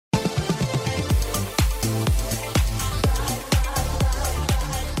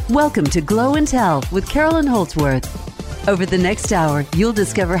Welcome to Glow and Tell with Carolyn Holtzworth. Over the next hour, you'll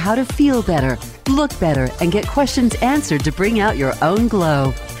discover how to feel better, look better, and get questions answered to bring out your own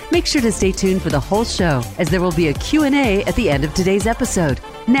glow. Make sure to stay tuned for the whole show, as there will be a Q&A at the end of today's episode.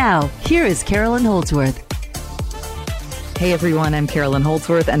 Now, here is Carolyn Holtzworth. Hey everyone, I'm Carolyn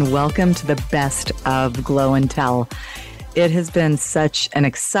Holtzworth, and welcome to the best of Glow and Tell. It has been such an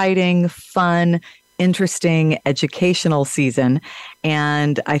exciting, fun, interesting, educational season,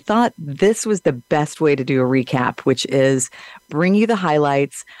 and I thought this was the best way to do a recap, which is bring you the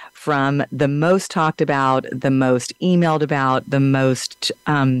highlights from the most talked about, the most emailed about, the most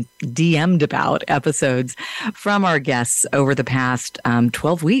DM'd about episodes from our guests over the past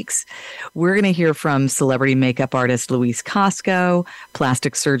 12 weeks. We're going to hear from celebrity makeup artist Luis Casco,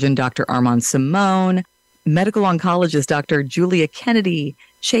 plastic surgeon Dr. Armand Simone, medical oncologist Dr. Julia Kennedy,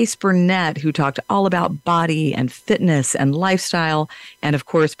 Chase Burnett, who talked all about body and fitness and lifestyle, and of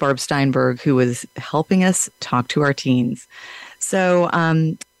course, Barb Steinberg, who is helping us talk to our teens. So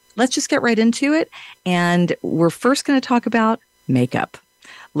let's just get right into it. And we're first going to talk about makeup.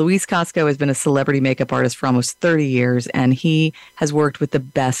 Luis Casco has been a celebrity makeup artist for almost 30 years, and he has worked with the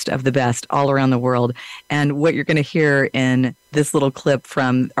best of the best all around the world. And what you're going to hear in this little clip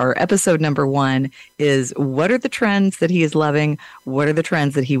from our episode number 1 is what are the trends that he is loving? What are the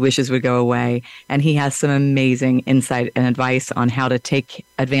trends that he wishes would go away? And he has some amazing insight and advice on how to take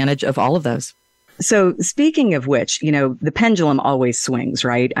advantage of all of those. So speaking of which, you know, the pendulum always swings,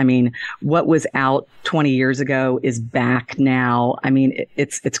 right? I mean, what was out 20 years ago is back now. I mean,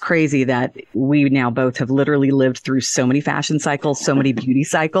 it's crazy that we now both have literally lived through so many fashion cycles, so many beauty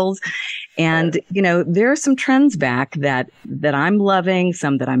cycles. And, you know, there are some trends back that I'm loving,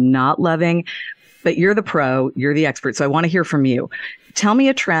 some that I'm not loving, but you're the pro, you're the expert. So I want to hear from you. Tell me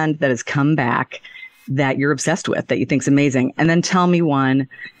a trend that has come back that you're obsessed with, that you think's amazing. And then tell me one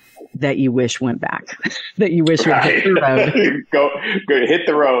that you wish went back, that you wish would hit the road. Go hit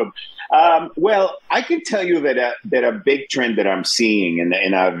the road. Well, I can tell you that a big trend that I'm seeing,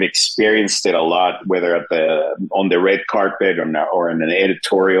 and I've experienced it a lot, whether on the red carpet or in an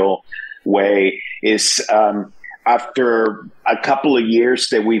editorial way, is after a couple of years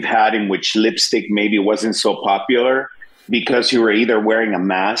that we've had in which lipstick maybe wasn't so popular because you were either wearing a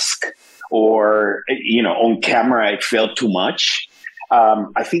mask or, you know, on camera it felt too much.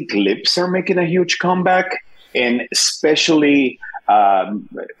 I think lips are making a huge comeback, and especially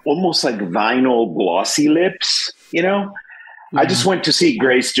almost like vinyl glossy lips, you know? Yeah. I just went to see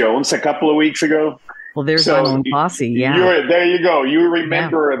Grace Jones a couple of weeks ago. Well, there's vinyl glossy, yeah. There you go. You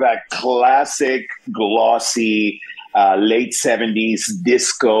remember that classic glossy late 70s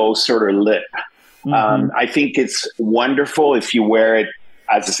disco sort of lip. Mm-hmm. I think it's wonderful if you wear it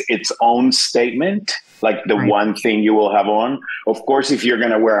as its own statement, like the one thing you will have on. Of course, if you're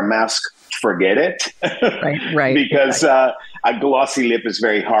going to wear a mask, forget it. Right. Because a glossy lip is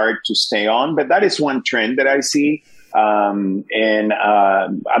very hard to stay on. But that is one trend that I see. And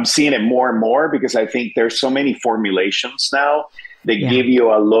I'm seeing it more and more because I think there's so many formulations now that give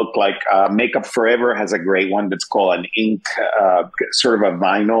you a look like Makeup Forever has a great one that's called an ink, sort of a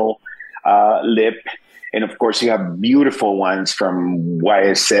vinyl lip. And of course, you have beautiful ones from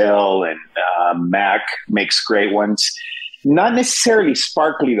YSL, and MAC makes great ones. Not necessarily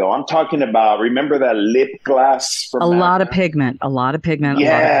sparkly, though. I'm talking about, remember that lip gloss from a MAC? lot of pigment.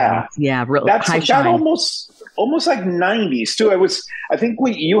 Yeah. Real high that shine. almost like 90s, too. I think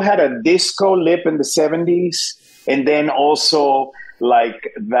you had a disco lip in the 70s, and then also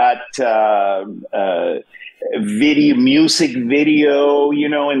like that music video, you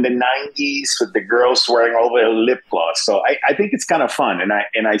know, in the 90s with the girls wearing all the lip gloss. So I think it's kind of fun,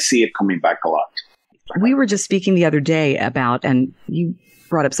 and I see it coming back a lot. We were just speaking the other day about, and you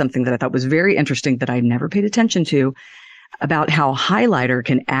brought up something that I thought was very interesting that I never paid attention to, about how highlighter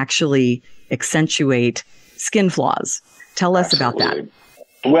can actually accentuate skin flaws. Tell us about that.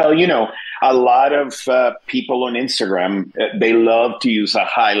 Well, you know, a lot of people on Instagram, they love to use a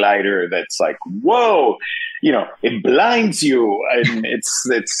highlighter that's like, whoa, you know, it blinds you, and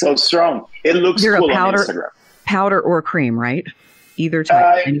it's so strong. It looks cool on Instagram. Powder or cream, right? Either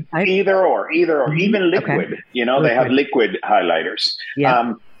type. Either or, even liquid. Okay. You know, they have liquid highlighters.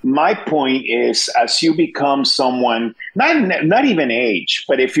 Yeah. My point is, as you become someone, not even age,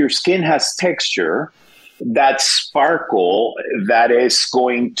 but if your skin has texture, that sparkle that is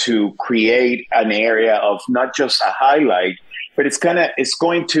going to create an area of not just a highlight, but it's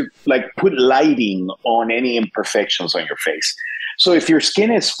going to like put lighting on any imperfections on your face. So if your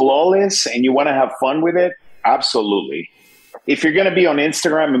skin is flawless and you want to have fun with it, absolutely. If you're going to be on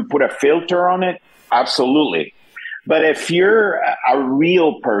Instagram and put a filter on it, absolutely. But if you're a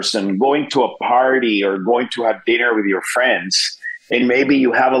real person going to a party or going to have dinner with your friends, and maybe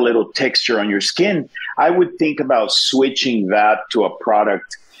you have a little texture on your skin, I would think about switching that to a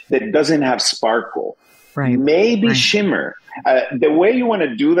product that doesn't have sparkle. Right. Maybe right. shimmer. The way you want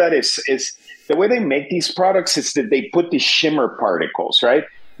to do that is the way they make these products is that they put these shimmer particles, right?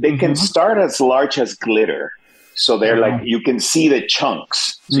 They can start as large as glitter. So they're like, you can see the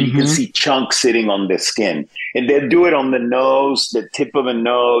chunks. So you can see chunks sitting on the skin. And they do it on the nose, the tip of the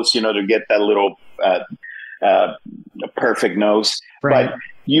nose, to get that little perfect nose. Right. But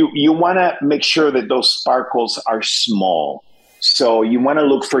you want to make sure that those sparkles are small. So you want to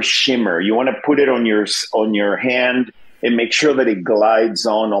look for shimmer. You want to put it on your hand and make sure that it glides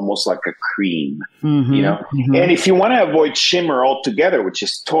on almost like a cream, And if you want to avoid shimmer altogether, which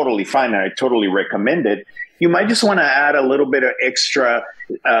is totally fine, and I totally recommend it, you might just want to add a little bit of extra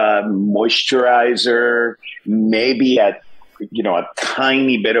moisturizer, maybe a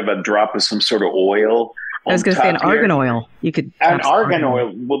tiny bit of a drop of some sort of oil. I was going to say an argan oil. You could an argan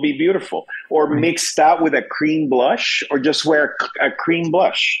oil will be beautiful, or mix that with a cream blush, or just wear a cream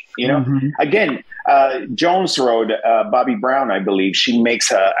blush. Again, Jones Road, Bobbi Brown, I believe, she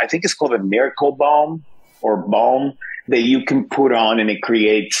makes I think it's called a miracle balm or balm that you can put on, and it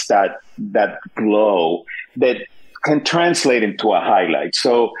creates that glow that can translate into a highlight.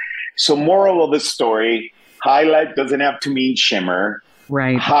 So moral of the story: highlight doesn't have to mean shimmer.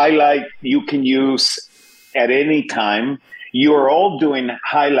 Right. Highlight you can use at any time. You are all doing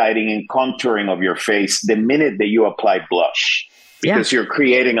highlighting and contouring of your face the minute that you apply blush, because you're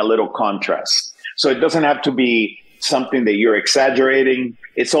creating a little contrast. So it doesn't have to be something that you're exaggerating.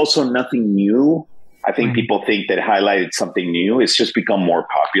 It's also nothing new. I think people think that highlight is something new. It's just become more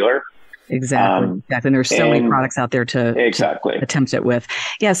popular. Exactly. And there's so many products out there to attempt it with.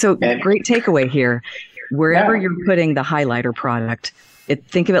 Yeah. So great takeaway here. Wherever you're putting the highlighter product,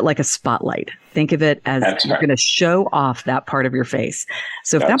 think of it like a spotlight. Think of it as you're going to show off that part of your face.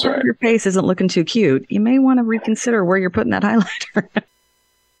 So if that part of your face isn't looking too cute, you may want to reconsider where you're putting that highlighter.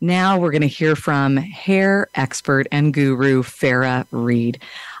 Now we're going to hear from hair expert and guru Farah Reed.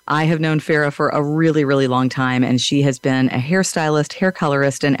 I have known Farah for a really, really long time, and she has been a hairstylist, hair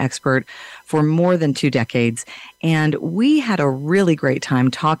colorist, and expert for more than 2 decades. And we had a really great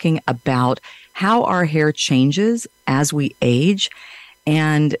time talking about how our hair changes as we age.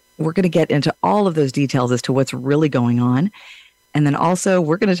 And we're going to get into all of those details as to what's really going on. And then also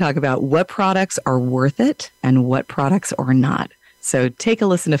we're going to talk about what products are worth it and what products are not. So take a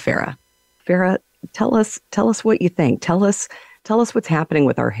listen to Farah. Farah, tell us what you think. Tell us what's happening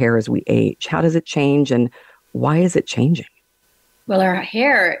with our hair as we age. How does it change and why is it changing? Well, our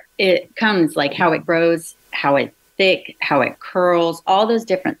hair, it comes like how it grows, how it's thick, how it curls, all those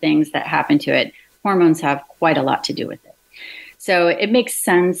different things that happen to it. Hormones have quite a lot to do with it. So it makes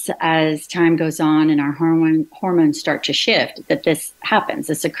sense as time goes on and our hormones start to shift that this happens,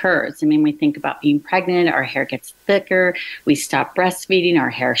 this occurs. I mean, we think about being pregnant, our hair gets thicker, we stop breastfeeding, our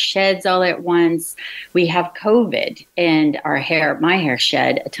hair sheds all at once. We have COVID and my hair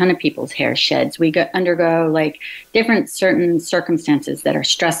shed, a ton of people's hair sheds. We undergo like different certain circumstances that are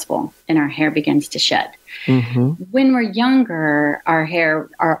stressful and our hair begins to shed. When we're younger,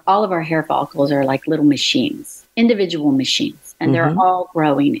 all of our hair follicles are like little machines, individual machines. And they're all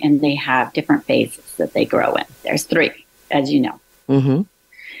growing, and they have different phases that they grow in. There's 3, as you know.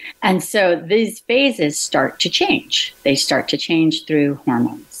 And so these phases start to change. They start to change through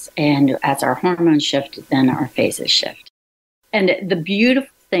hormones. And as our hormones shift, then our phases shift. And the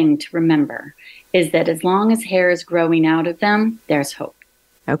beautiful thing to remember is that as long as hair is growing out of them, there's hope.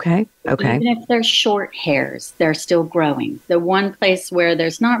 Okay. Even if they're short hairs, they're still growing. The one place where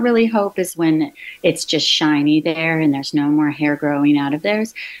there's not really hope is when it's just shiny there and there's no more hair growing out of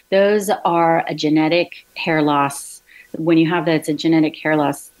theirs. Those are a genetic hair loss. When you have that, it's a genetic hair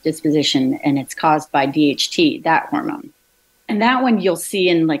loss disposition, and it's caused by DHT, that hormone. And that one you'll see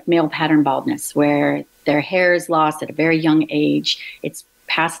in like male pattern baldness, where their hair is lost at a very young age. It's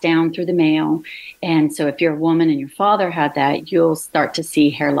passed down through the male. And so if you're a woman and your father had that, you'll start to see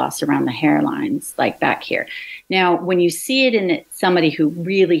hair loss around the hairlines, like back here. Now, when you see it in somebody who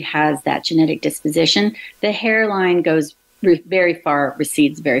really has that genetic disposition, the hairline goes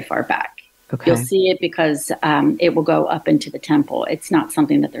recedes very far back. Okay. You'll see it because it will go up into the temple. It's not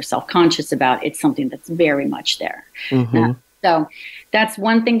something that they're self-conscious about. It's something that's very much there. So that's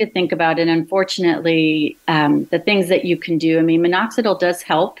one thing to think about. And unfortunately, the things that you can do, I mean, minoxidil does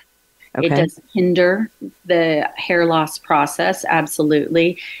help. Okay. It does hinder the hair loss process.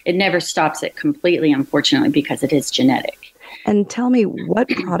 Absolutely. It never stops it completely, unfortunately, because it is genetic. And tell me, what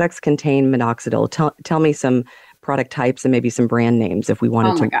products contain minoxidil? Tell me some product types and maybe some brand names if we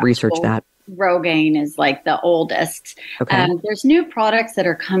wanted to research that? Rogaine is like the oldest. Okay. There's new products that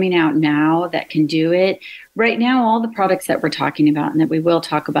are coming out now that can do it. Right now, all the products that we're talking about and that we will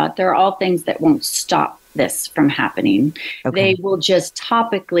talk about, they're all things that won't stop this from happening. Okay. They will just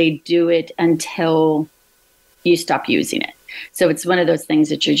topically do it until you stop using it. So it's one of those things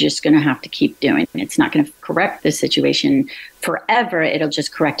that you're just going to have to keep doing. It's not going to correct the situation forever. It'll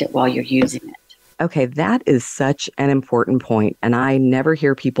just correct it while you're using it. Okay, that is such an important point. And I never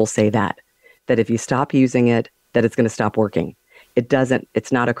hear people say that if you stop using it, that it's going to stop working. It doesn't,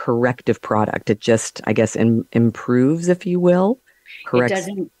 it's not a corrective product. It just, I guess, improves, if you will. Corrects. It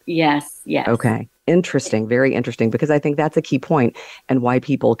doesn't, yes. Okay. Interesting. Very interesting, because I think that's a key point and why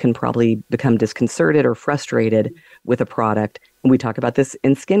people can probably become disconcerted or frustrated with a product. And we talk about this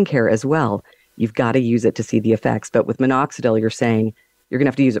in skincare as well. You've got to use it to see the effects. But with minoxidil, you're saying you're going to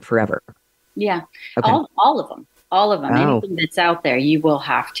have to use it forever. Yeah. Okay. All of them. All of them. Oh. Anything that's out there, you will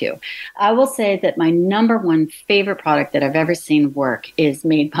have to. I will say that my number one favorite product that I've ever seen work is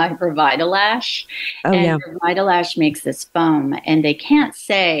made by Revitalash. Oh, and yeah. Revitalash makes this foam, and they can't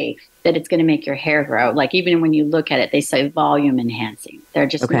say that it's going to make your hair grow. Like, even when you look at it, they say volume enhancing. They're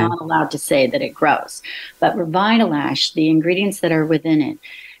just not allowed to say that it grows. But Revitalash, the ingredients that are within it,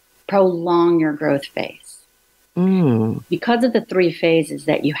 prolong your growth phase. Because of the 3 phases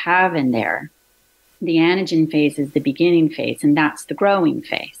that you have in there, the anagen phase is the beginning phase, and that's the growing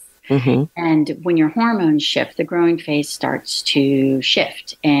phase. Mm-hmm. And when your hormones shift, the growing phase starts to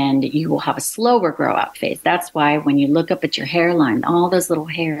shift, and you will have a slower grow out phase. That's why when you look up at your hairline, all those little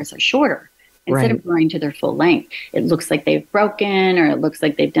hairs are shorter. Instead of growing to their full length, it looks like they've broken, or it looks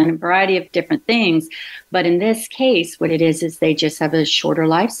like they've done a variety of different things. But in this case, what it is they just have a shorter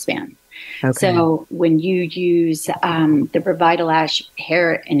lifespan. Okay. So when you use the Revitalash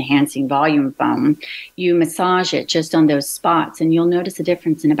hair enhancing volume foam, you massage it just on those spots, and you'll notice a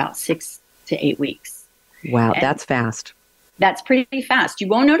difference in about 6 to 8 weeks. Wow, that's fast. That's pretty fast. You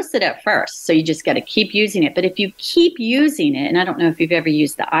won't notice it at first, so you just got to keep using it. But if you keep using it, and I don't know if you've ever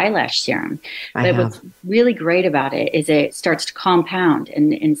used the eyelash serum, but what's really great about it is it starts to compound.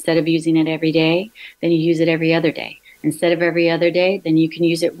 And instead of using it every day, then you use it every other day. Instead of every other day, then you can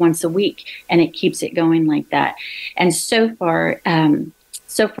use it once a week, and it keeps it going like that. And so far in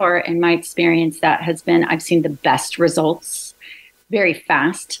my experience, that has been, I've seen the best results, very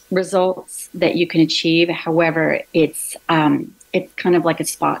fast results that you can achieve. However, it's kind of like a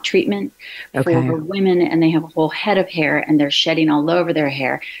spot treatment for women, and they have a whole head of hair and they're shedding all over their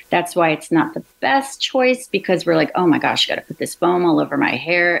hair. That's why it's not the best choice, because we're like, oh my gosh, I got to put this foam all over my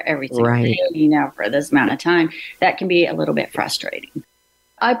hair every single day, for this amount of time. That can be a little bit frustrating.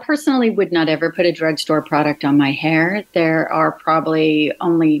 I personally would not ever put a drugstore product on my hair. There are probably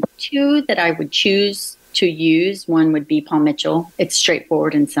only 2 that I would choose to use. One would be Paul Mitchell. It's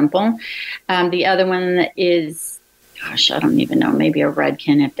straightforward and simple. The other one is, I don't even know, maybe a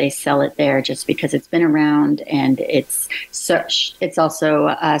Redken if they sell it there, just because it's been around, and it's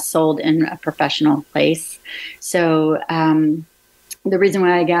also sold in a professional place. So the reason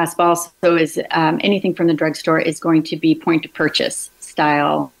why I gasp also is anything from the drugstore is going to be point to purchase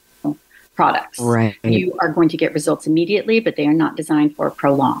style products. Right. You are going to get results immediately, but they are not designed for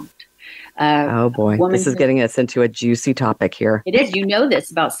prolonged. Oh boy, this is getting us into a juicy topic here. It is. You know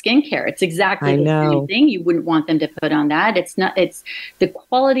this about skincare. It's exactly the same thing. You wouldn't want them to put on that. It's not. It's the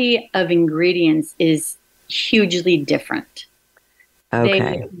quality of ingredients is hugely different.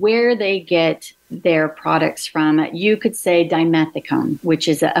 Okay. Where they get their products from, you could say dimethicone, which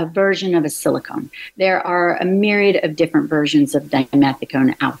is a version of a silicone. There are a myriad of different versions of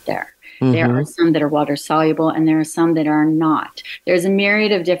dimethicone out there. There are some that are water soluble, and there are some that are not. There's a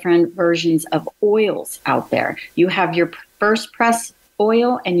myriad of different versions of oils out there. You have your first press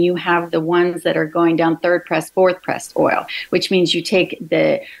oil, and you have the ones that are going down third press, fourth press oil, which means you take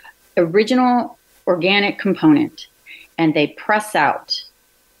the original organic component and they press out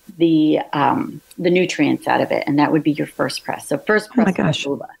the nutrients out of it, and that would be your first press. So first press. Oh my gosh!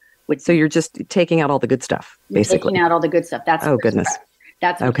 So you're just taking out all the good stuff, basically. Taking out all the good stuff. That's goodness. Press.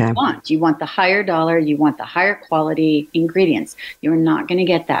 That's what you want. You want the higher dollar. You want the higher quality ingredients. You're not going to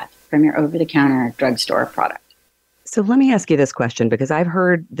get that from your over-the-counter drugstore product. So let me ask you this question, because I've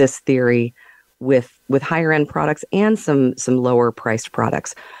heard this theory with higher-end products and some lower-priced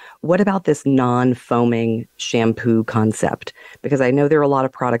products. What about this non-foaming shampoo concept? Because I know there are a lot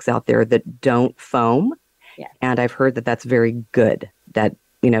of products out there that don't foam, and I've heard that that's very good, that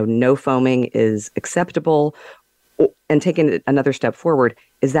no foaming is acceptable. And taking it another step forward,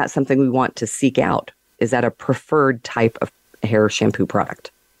 is that something we want to seek out? Is that a preferred type of hair shampoo product?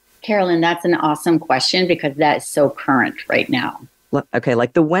 Carolyn, that's an awesome question because that is so current right now. Okay,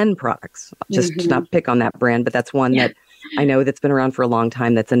 like the Wen products, just to not pick on that brand, but that's one that I know that's been around for a long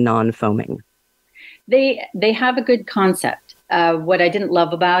time. That's a non-foaming. They have a good concept. What I didn't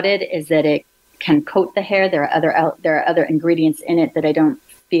love about it is that it can coat the hair. There are other ingredients in it that I don't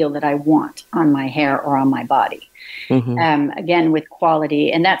feel that I want on my hair or on my body. Again, with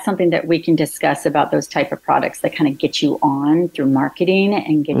quality. And that's something that we can discuss about those type of products that kind of get you on through marketing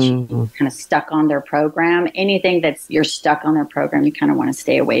and get you kind of stuck on their program. Anything that's you're stuck on their program, you kind of want to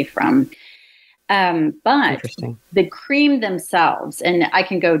stay away from. But the cream themselves, and I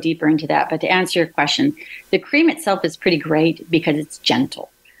can go deeper into that, but to answer your question, the cream itself is pretty great because it's gentle.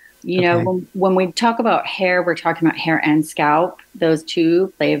 You know, when we talk about hair, we're talking about hair and scalp. Those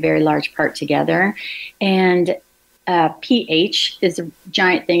two play a very large part together. And pH is a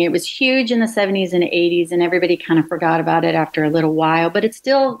giant thing. It was huge in the 70s and 80s, and everybody kind of forgot about it after a little while. But it's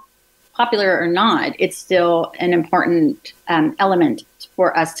still, popular or not, it's still an important element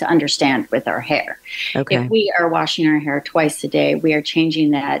for us to understand with our hair. If we are washing our hair twice a day, we are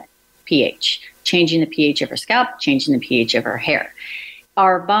changing that pH, changing the pH of our scalp, changing the pH of our hair.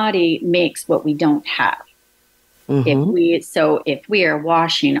 Our body makes what we don't have. If we are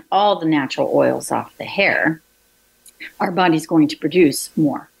washing all the natural oils off the hair, our body's going to produce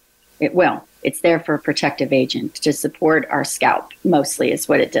more. It will. It's there for a protective agent to support our scalp, mostly is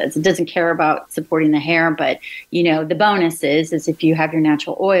what it does. It doesn't care about supporting the hair, but you know, the bonus is if you have your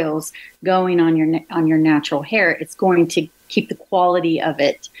natural oils going on your natural hair, it's going to keep the quality of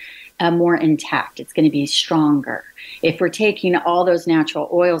it more intact. It's going to be stronger. If we're taking all those natural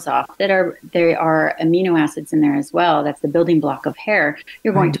oils off, there are amino acids in there as well. That's the building block of hair.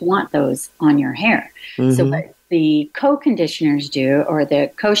 You're going to want those on your hair. So what the co-conditioners do, or the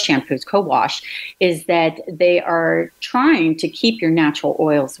co-shampoos, co-wash, is that they are trying to keep your natural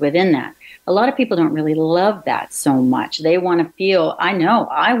oils within that. A lot of people don't really love that so much. They want to feel, I know,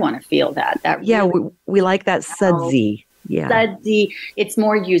 I want to feel that. We like that sudsy. Sudsy. It's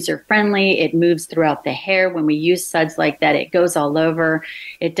more user friendly. It moves throughout the hair. When we use suds like that, it goes all over.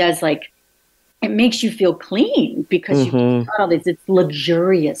 It does it makes you feel clean because you've got all this. It's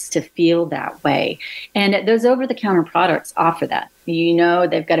luxurious to feel that way. And those over-the-counter products offer that. You know,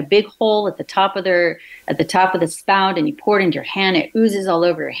 they've got a big hole at the top of the spout, and you pour it into your hand. It oozes all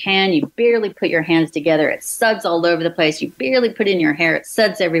over your hand. You barely put your hands together. It suds all over the place. You barely put it in your hair. It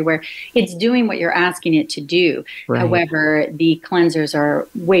suds everywhere. It's doing what you're asking it to do. However, the cleansers are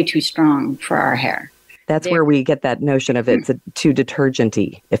way too strong for our hair. That's where we get that notion of it's too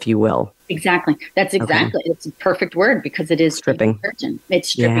detergent-y, if you will. Exactly. That's exactly. It's a perfect word because it is stripping. Detergent. It's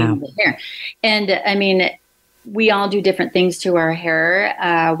stripping the hair. And I mean, we all do different things to our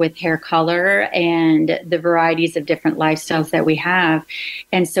hair with hair color and the varieties of different lifestyles that we have.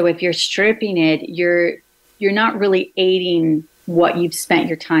 And so if you're stripping it, you're not really aiding what you've spent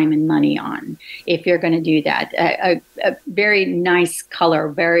your time and money on. If you're going to do that, a very nice color,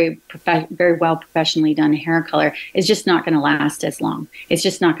 very well professionally done hair color is just not going to last as long. It's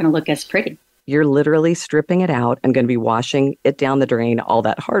just not going to look as pretty. You're literally stripping it out and going to be washing it down the drain. All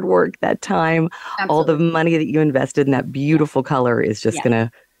that hard work, that time, all the money that you invested in that beautiful color is just going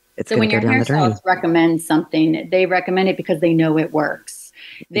to, it's going to go down the drain. So when your hairstylist recommends something, they recommend it because they know it works.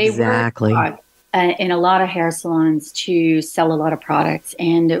 They work in a lot of hair salons to sell a lot of products.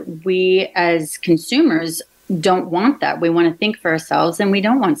 And we as consumers don't want that. We want to think for ourselves, and we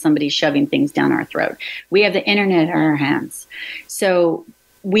don't want somebody shoving things down our throat. We have the internet in our hands. So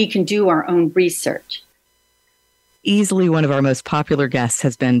we can do our own research. Easily one of our most popular guests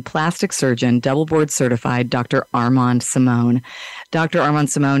has been plastic surgeon, double board certified, Dr. Armand Simone. Dr. Armand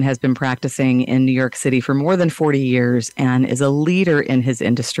Simone has been practicing in New York City for more than 40 years and is a leader in his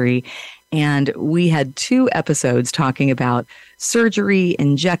industry. And we had 2 episodes talking about surgery,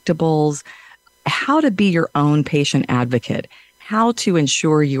 injectables, how to be your own patient advocate, how to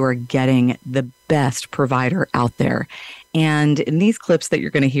ensure you are getting the best provider out there. And in these clips that you're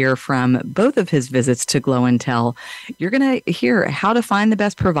going to hear from both of his visits to Glow and Tell, you're going to hear how to find the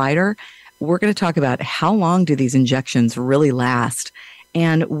best provider. We're going to talk about how long do these injections really last,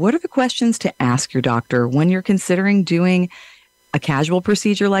 and what are the questions to ask your doctor when you're considering doing a casual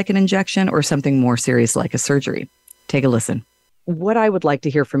procedure like an injection or something more serious like a surgery. Take a listen. What I would like to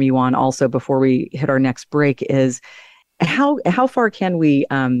hear from you on also before we hit our next break is how far can we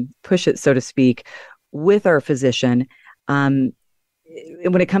push it, so to speak, with our physician when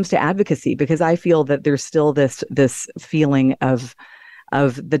it comes to advocacy? Because I feel that there's still this feeling of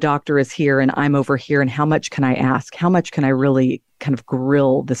the doctor is here and I'm over here, and how much can I ask? How much can I really kind of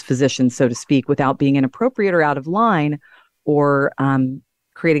grill this physician, so to speak, without being inappropriate or out of line, or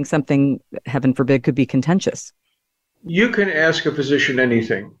creating something, heaven forbid, could be contentious? You can ask a physician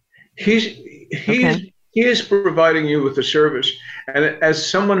anything. He is providing you with a service. And as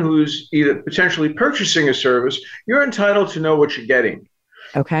someone who's either potentially purchasing a service, you're entitled to know what you're getting.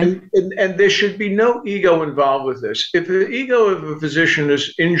 Okay. And there should be no ego involved with this. If the ego of a physician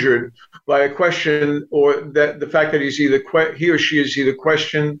is injured by a question, or that the fact that he or she is either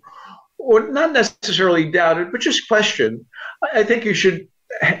questioned or not necessarily doubted, but just questioned, I think you should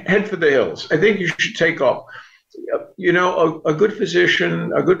head for the hills. I think you should take off. A good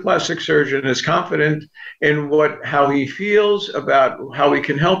physician, a good plastic surgeon is confident in how he feels about how he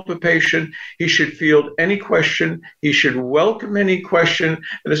can help a patient. He should field any question. He should welcome any question.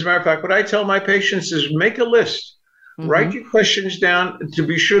 And as a matter of fact, what I tell my patients is make a list. Write your questions down to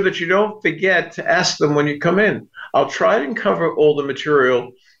be sure that you don't forget to ask them when you come in. I'll try and cover all the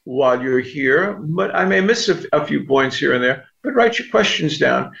material while you're here, but I may miss a few points here and there. But write your questions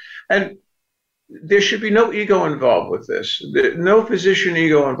down. And there should be no ego involved with this. No physician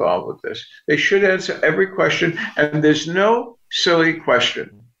ego involved with this. They should answer every question, and there's no silly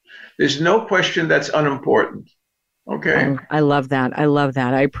question. There's no question that's unimportant. Okay. I love that.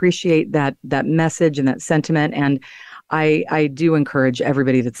 I appreciate that message and that sentiment. And I do encourage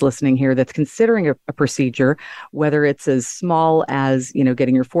everybody that's listening here that's considering a procedure, whether it's as small as,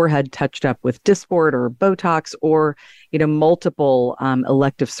 getting your forehead touched up with Dysport or Botox, or, multiple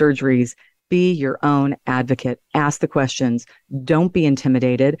elective surgeries. Be your own advocate. Ask the questions. Don't be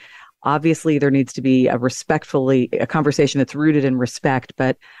intimidated. Obviously, there needs to be a conversation that's rooted in respect,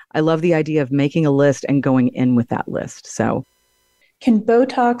 but I love the idea of making a list and going in with that list. So, can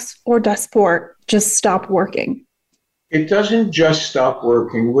Botox or Dysport just stop working? It doesn't just stop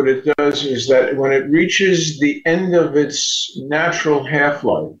working. What it does is that when it reaches the end of its natural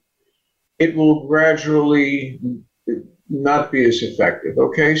half-life, it will gradually not be as effective.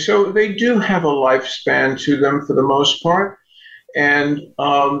 Okay, so they do have a lifespan to them for the most part. And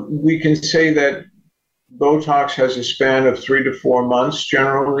we can say that Botox has a span of 3 to 4 months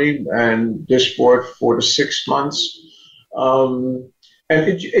generally, and Dysport 4 to 6 months. And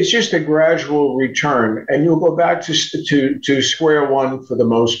it's just a gradual return, and you'll go back to square one for the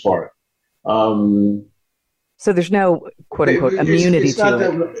most part. So there's no quote unquote immunity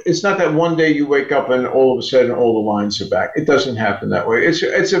to it. It's not that one day you wake up and all of a sudden all the lines are back. It doesn't happen that way.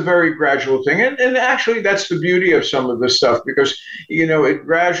 It's a very gradual thing. And actually that's the beauty of some of this stuff, because, it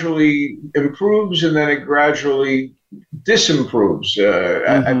gradually improves and then it gradually disimproves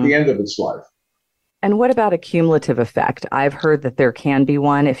at the end of its life. And what about a cumulative effect? I've heard that there can be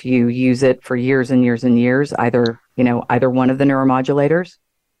one if you use it for years and years and years, either one of the neuromodulators.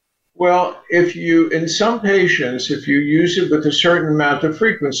 Well, in some patients, if you use it with a certain amount of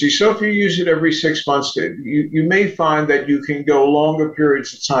frequency, so if you use it every 6 months, you may find that you can go longer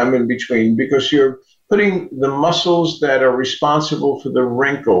periods of time in between, because you're putting the muscles that are responsible for the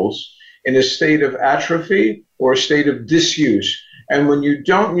wrinkles in a state of atrophy or a state of disuse. And when you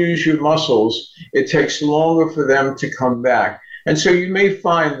don't use your muscles, it takes longer for them to come back. And so you may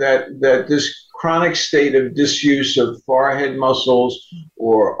find that this chronic state of disuse of forehead muscles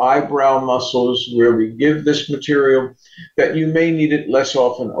or eyebrow muscles, where we give this material, that you may need it less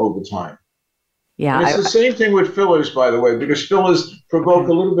often over time. Yeah, and it's the same thing with fillers, by the way, because fillers provoke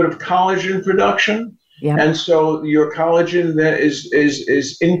a little bit of collagen production. Yeah. And so your collagen then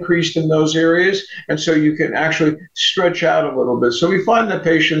is increased in those areas. And so you can actually stretch out a little bit. So we find that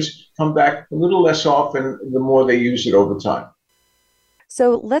patients come back a little less often the more they use it over time.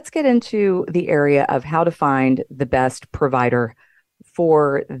 So let's get into the area of how to find the best provider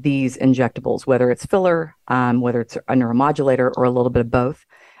for these injectables, whether it's filler, whether it's a neuromodulator, or a little bit of both.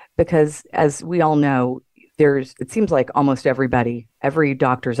 Because as we all know, it seems like almost every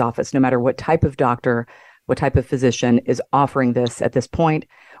doctor's office, no matter what type of doctor, what type of physician, is offering this at this point.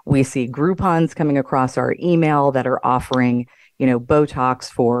 We see Groupons coming across our email that are offering, Botox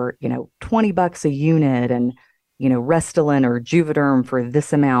for, $20 a unit, and Restylane or Juvederm for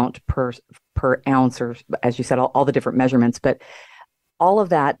this amount per ounce, or as you said, all the different measurements. But all of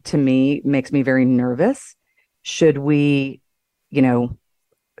that to me makes me very nervous. Should we,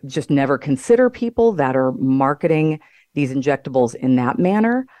 just never consider people that are marketing these injectables in that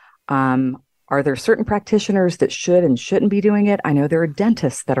manner? Are there certain practitioners that should and shouldn't be doing it? I know there are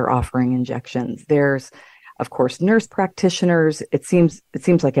dentists that are offering injections. There's, of course, nurse practitioners. It seems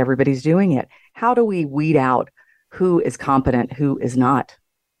like everybody's doing it. How do we weed out who is competent, who is not?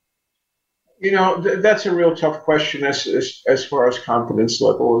 That's a real tough question as far as competence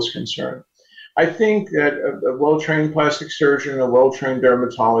level is concerned. I think that a well-trained plastic surgeon, a well-trained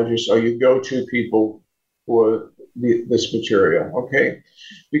dermatologist are your go-to people for this material, okay?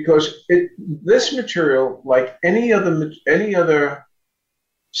 Because this material, like any other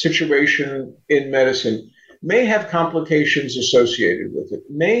situation in medicine, may have complications associated with it,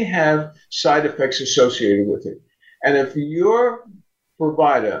 may have side effects associated with it. And if your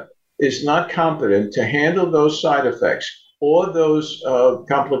provider is not competent to handle those side effects or those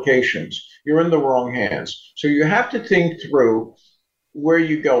complications, you're in the wrong hands. So you have to think through where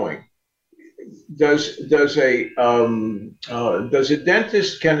you're going. Does a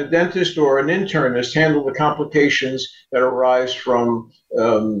dentist, can a dentist or an internist handle the complications that arise from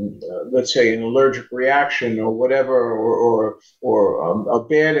let's say an allergic reaction or whatever, or a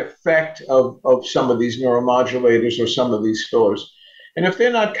bad effect of some of these neuromodulators or some of these fillers? And if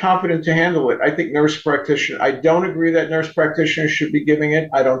they're not competent to handle it, I think I don't agree that nurse practitioners should be giving it.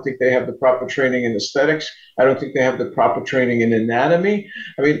 I don't think they have the proper training in aesthetics. I don't think they have the proper training in anatomy.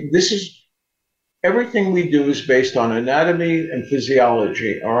 I mean, everything we do is based on anatomy and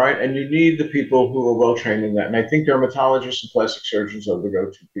physiology, all right? And you need the people who are well trained in that. And I think dermatologists and plastic surgeons are the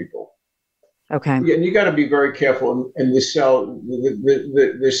go-to people. Okay. Yeah, and you got to be very careful in the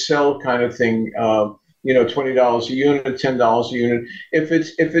cell kind of thing. $20 a unit, $10 a unit. If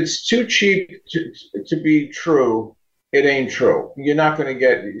it's too cheap to be true, it ain't true. You're not going to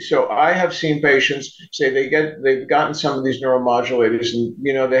get. So I have seen patients say they've gotten some of these neuromodulators, and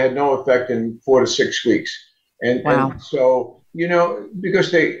they had no effect in 4 to 6 weeks. And so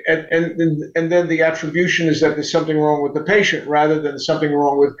because and then the attribution is that there's something wrong with the patient rather than something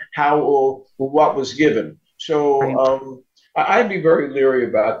wrong with how or what was given. So. Right. I'd be very leery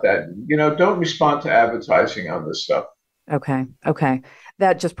about that. Don't respond to advertising on this stuff. Okay.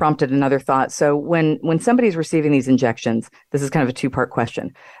 That just prompted another thought. So when somebody's receiving these injections, this is kind of a two-part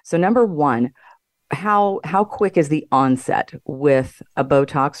question. So number one, how quick is the onset with a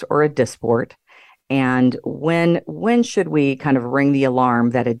Botox or a Dysport? And when should we kind of ring the alarm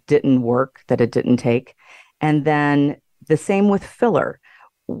that it didn't work, that it didn't take? And then the same with filler.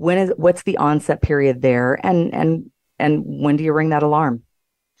 What's the onset period there? And when do you ring that alarm?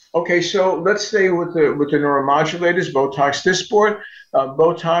 Okay, so let's stay with the neuromodulators, Botox, Dysport.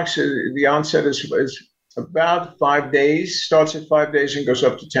 Botox, the onset is about 5 days, starts at 5 days and goes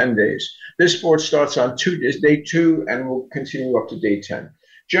up to 10 days. Dysport starts on day 2 and will continue up to day 10.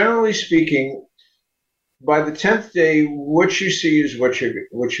 Generally speaking, by the 10th day, what you see is what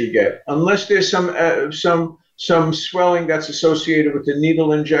you get, unless there's some swelling that's associated with the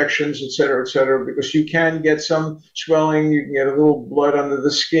needle injections, et cetera, because you can get some swelling, you can get a little blood under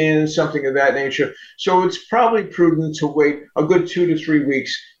the skin, something of that nature. So it's probably prudent to wait a good 2 to 3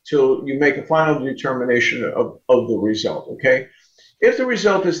 weeks till you make a final determination of the result, okay? If the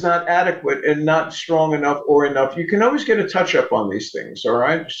result is not adequate and not strong enough or enough, you can always get a touch-up on these things, all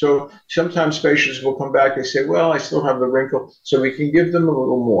right? So sometimes patients will come back and say, well, I still have the wrinkle, so we can give them a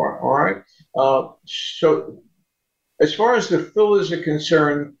little more, all right? So as far as the fillers are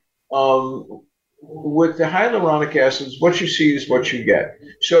concerned, with the hyaluronic acids, what you see is what you get.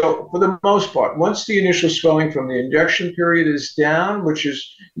 So for the most part, once the initial swelling from the injection period is down, which is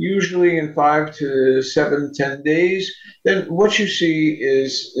usually in 5 to 7, 10 days, then what you see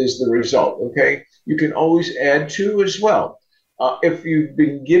is the result, okay? You can always add to as well. If you've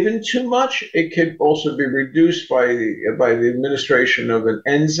been given too much, it can also be reduced by the administration of an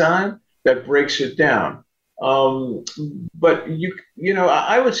enzyme that breaks it down. But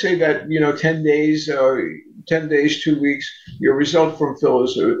I would say that 10 days, 2 weeks, your result from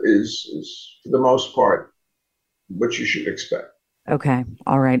fillers is for the most part what you should expect. Okay,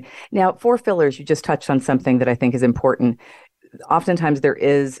 all right. Now for fillers, you just touched on something that I think is important. Oftentimes there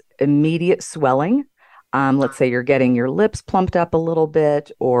is immediate swelling. Let's say you're getting your lips plumped up a little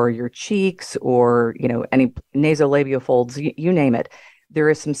bit, or your cheeks, or any nasolabial folds, you name it.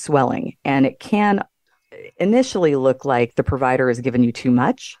 There is some swelling, and it can initially look like the provider has given you too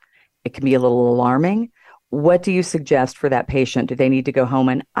much. It can be a little alarming. What do you suggest for that patient? Do they need to go home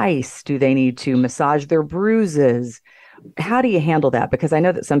and ice? Do they need to massage their bruises? How do you handle that? Because I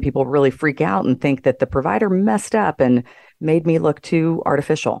know that some people really freak out and think that the provider messed up and made me look too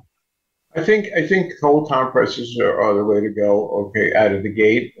artificial. I think cold compresses are the way to go. Okay, out of the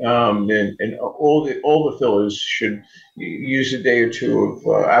gate, and all the fillers should use a day or two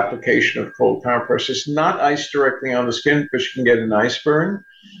of application of cold compresses. Not ice directly on the skin because you can get an ice burn,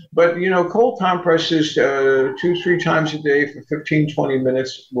 but cold compresses 2-3 times a day for 15-20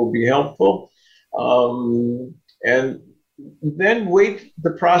 minutes will be helpful, and then wait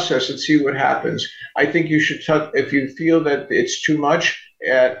the process and see what happens. I think you should if you feel that it's too much.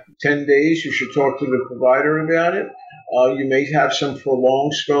 At 10 days, you should talk to the provider about it. You may have some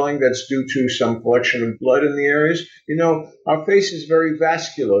prolonged swelling that's due to some collection of blood in the areas. Our face is very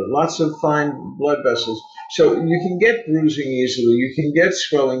vascular, lots of fine blood vessels. So you can get bruising easily. You can get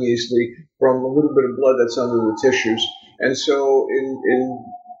swelling easily from a little bit of blood that's under the tissues. And so in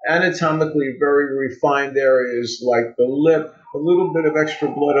anatomically very refined areas like the lip, a little bit of extra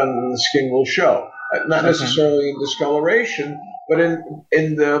blood under the skin will show. Not necessarily in discoloration, but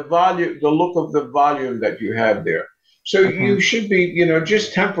in the volume, the look of the volume that you have there. So you should be,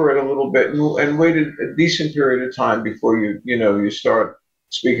 just temper it a little bit and wait a decent period of time before you start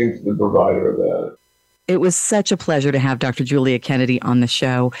speaking to the provider about it. It was such a pleasure to have Dr. Julia Kennedy on the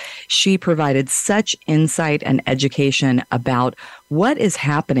show. She provided such insight and education about what is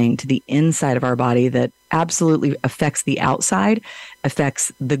happening to the inside of our body that absolutely affects the outside,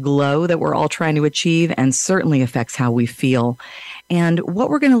 affects the glow that we're all trying to achieve, and certainly affects how we feel. And what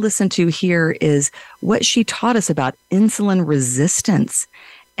we're going to listen to here is what she taught us about insulin resistance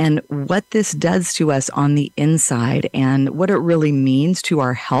and what this does to us on the inside and what it really means to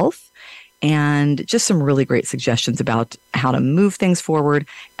our health. And just some really great suggestions about how to move things forward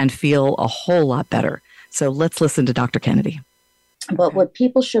and feel a whole lot better. So let's listen to Dr. Kennedy. But what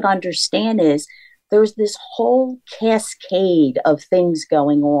people should understand is there's this whole cascade of things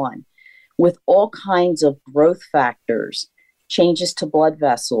going on with all kinds of growth factors, changes to blood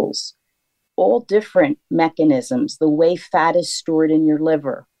vessels, all different mechanisms, the way fat is stored in your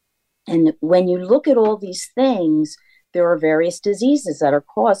liver. And when you look at all these things, there are various diseases that are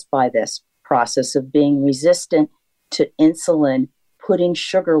caused by this process of being resistant to insulin, putting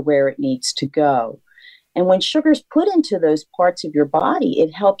sugar where it needs to go. And when sugar is put into those parts of your body,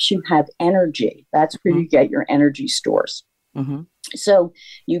 it helps you have energy. That's where you get your energy stores. Mm-hmm. So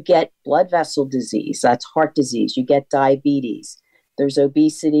you get blood vessel disease, that's heart disease. You get diabetes. There's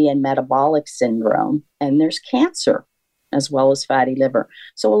obesity and metabolic syndrome, and there's cancer as well as fatty liver.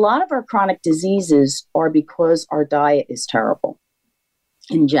 So a lot of our chronic diseases are because our diet is terrible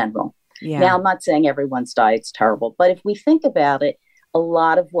in general. Yeah. Now, I'm not saying everyone's diet's terrible, but if we think about it, a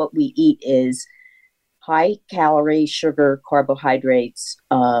lot of what we eat is high calorie, sugar, carbohydrates,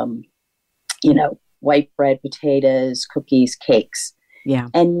 white bread, potatoes, cookies, cakes. Yeah.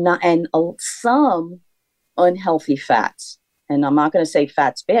 And some unhealthy fats. And I'm not going to say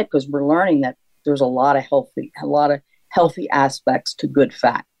fat's bad because we're learning that there's a lot of healthy aspects to good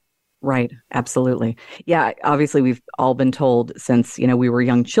fat. Right. Absolutely. Yeah. Obviously, we've all been told since, we were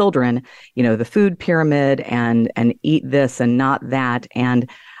young children, the food pyramid and eat this and not that. And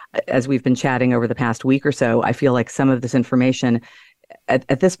as we've been chatting over the past week or so, I feel like some of this information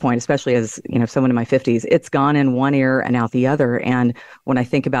at this point, especially as, someone in my 50s, it's gone in one ear and out the other. And when I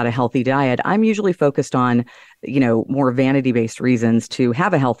think about a healthy diet, I'm usually focused on, more vanity-based reasons to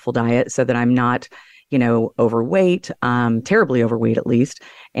have a healthful diet so that I'm not overweight, terribly overweight at least,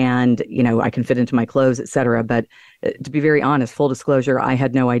 and, I can fit into my clothes, et cetera. But to be very honest, full disclosure, I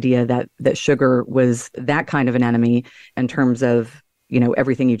had no idea that sugar was that kind of an enemy in terms of,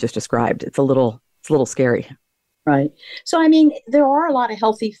 everything you just described. It's a little scary. Right. So, there are a lot of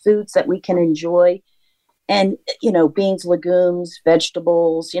healthy foods that we can enjoy. And, beans, legumes,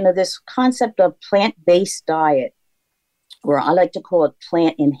 vegetables, this concept of plant-based diet, or I like to call it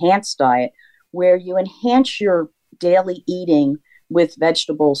plant-enhanced diet, where you enhance your daily eating with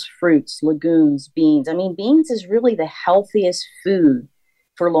vegetables, fruits, legumes, beans. Beans is really the healthiest food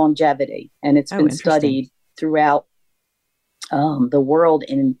for longevity. And it's been studied throughout the world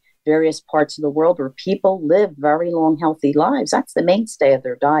in various parts of the world where people live very long, healthy lives. That's the mainstay of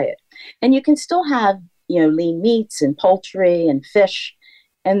their diet. And you can still have, lean meats and poultry and fish,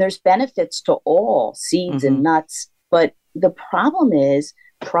 and there's benefits to all seeds and nuts. But the problem is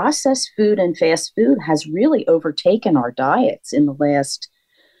processed food and fast food has really overtaken our diets in the last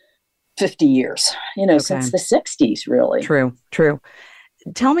 50 years, since the 60s, really. True.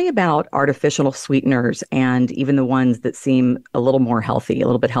 Tell me about artificial sweeteners and even the ones that seem a little more healthy, a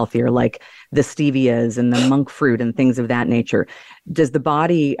little bit healthier, like the stevias and the monk fruit and things of that nature. Does the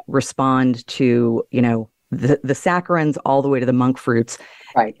body respond to, the saccharides all the way to the monk fruits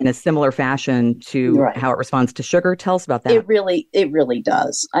in a similar fashion to how it responds to sugar? Tell us about that. It really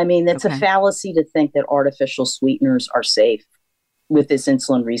does. It's a fallacy to think that artificial sweeteners are safe with this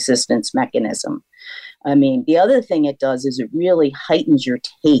insulin resistance mechanism. The other thing it does is it really heightens your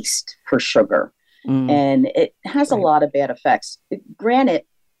taste for sugar. And it has a lot of bad effects. Granted,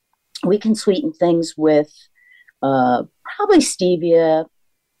 we can sweeten things with probably stevia,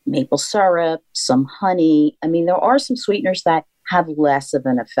 maple syrup, some honey. There are some sweeteners that have less of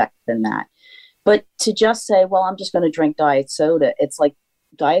an effect than that. But to just say, well, I'm just going to drink diet soda, it's like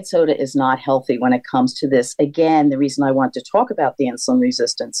diet soda is not healthy when it comes to this. Again, the reason I want to talk about the insulin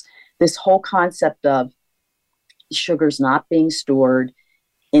resistance, this whole concept of sugars not being stored,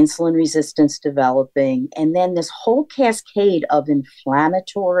 insulin resistance developing, and then this whole cascade of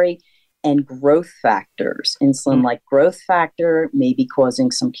inflammatory and growth factors. Insulin like growth factor may be causing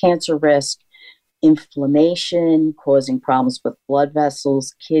some cancer risk, inflammation, causing problems with blood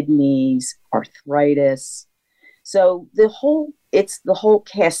vessels, kidneys, arthritis. So it's the whole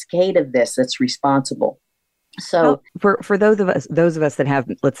cascade of this that's responsible. So for those of us that have,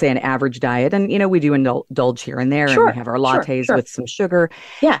 let's say, an average diet, and we do indulge here and there, and we have our lattes with some sugar.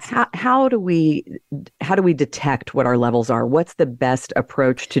 Yes. How do we detect what our levels are? What's the best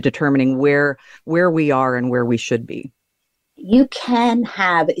approach to determining where we are and where we should be? You can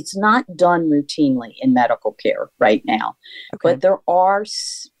have, it's not done routinely in medical care right now, but there are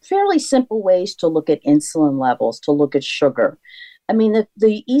fairly simple ways to look at insulin levels, to look at sugar. I mean,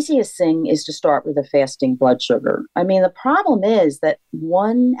 the easiest thing is to start with a fasting blood sugar. I mean, the problem is that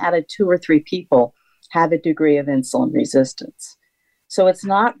 1 out of 2 or 3 people have a degree of insulin resistance. So it's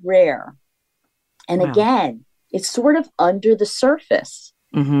not rare. And again, it's sort of under the surface.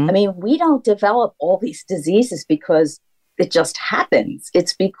 Mm-hmm. I mean, we don't develop all these diseases because it just happens.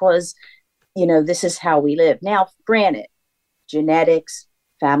 It's because, this is how we live. Now, granted, genetics,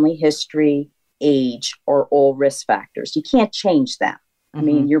 family history, age are all risk factors. You can't change them. Mm-hmm. I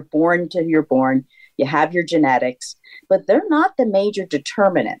mean, you're born, you have your genetics, but they're not the major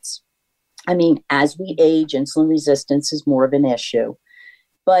determinants. I mean, as we age, insulin resistance is more of an issue,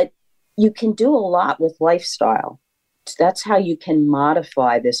 but you can do a lot with lifestyle. That's how you can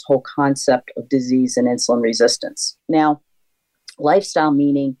modify this whole concept of disease and insulin resistance. Now, lifestyle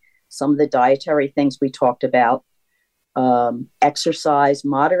meaning some of the dietary things we talked about, exercise,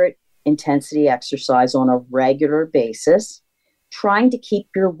 moderate intensity exercise on a regular basis, trying to keep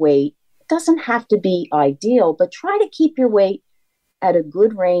your weight. It doesn't have to be ideal, but try to keep your weight at a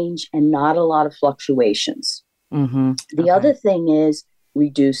good range and not a lot of fluctuations. Mm-hmm. The other thing is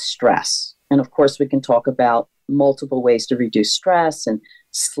reduce stress. And of course, we can talk about multiple ways to reduce stress and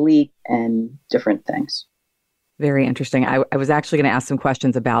sleep and different things. Very interesting. I was actually going to ask some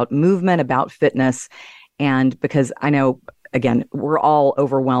questions about movement, about fitness, and because I know, again, we're all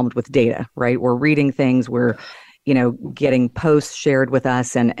overwhelmed with data, right? We're reading things, we're, getting posts shared with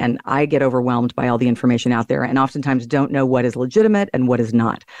us, and I get overwhelmed by all the information out there and oftentimes don't know what is legitimate and what is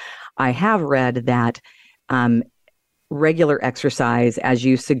not. I have read that regular exercise, as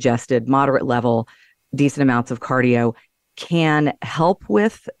you suggested, moderate level, decent amounts of cardio can help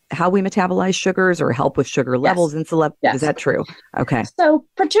with how we metabolize sugars or help with sugar levels. Insulin. Yes. Is that true? Okay. So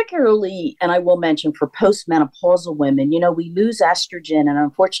particularly, and I will mention for postmenopausal women, we lose estrogen, and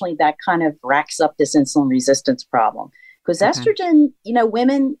unfortunately that kind of racks up this insulin resistance problem because estrogen,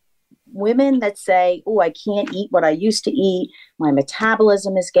 women that say, oh, I can't eat what I used to eat, my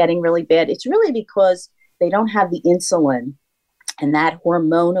metabolism is getting really bad. It's really because they don't have the insulin and that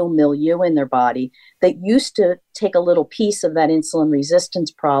hormonal milieu in their body that used to take a little piece of that insulin resistance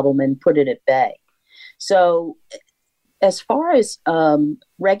problem and put it at bay. So as far as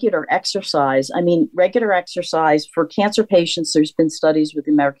regular exercise for cancer patients, there's been studies with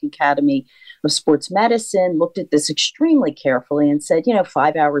the American Academy of Sports Medicine, looked at this extremely carefully and said,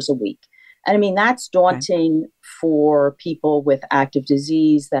 5 hours a week. And I mean, that's daunting for people with active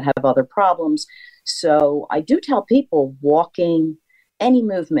disease that have other problems. So I do tell people walking, any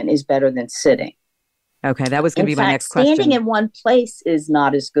movement is better than sitting. Okay, that was going to be my next question. Standing in one place is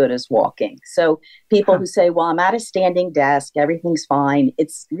not as good as walking. So people who say, well, I'm at a standing desk, everything's fine.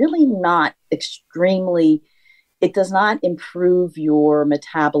 It's really not it does not improve your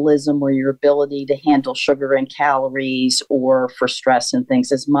metabolism or your ability to handle sugar and calories or for stress and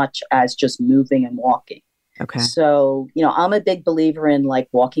things as much as just moving and walking. Okay. So, I'm a big believer in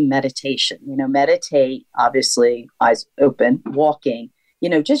walking meditation, meditate, obviously eyes open, walking,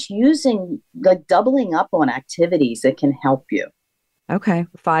 just using doubling up on activities that can help you. Okay.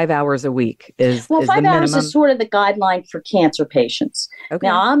 5 hours a week is 5 the hours is sort of the guideline for cancer patients. Okay.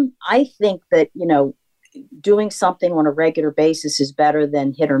 Now I think that, doing something on a regular basis is better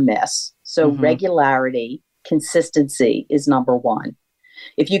than hit or miss. So regularity, consistency is number one.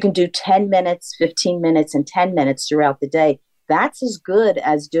 If you can do 10 minutes, 15 minutes, and 10 minutes throughout the day, that's as good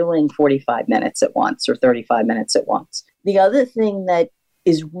as doing 45 minutes at once or 35 minutes at once. The other thing that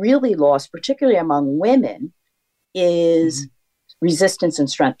is really lost, particularly among women, is resistance and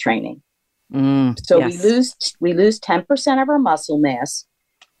strength training. So we lose 10% of our muscle mass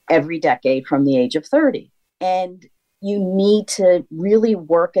every decade from the age of 30. And you need to really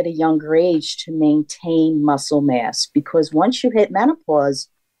work at a younger age to maintain muscle mass, because once you hit menopause,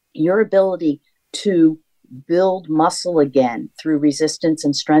 your ability to build muscle again through resistance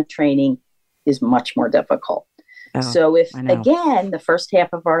and strength training is much more difficult. Oh, so if, again, the first half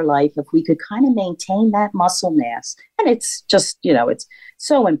of our life, if we could kind of maintain that muscle mass, and it's just, it's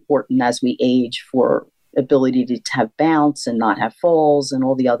so important as we age for ability to have bounce and not have falls and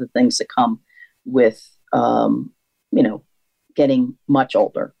all the other things that come with, getting much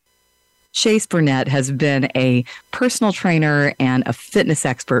older. Chase Burnett has been a personal trainer and a fitness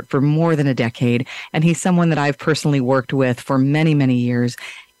expert for more than a decade, and he's someone that I've personally worked with for many, many years.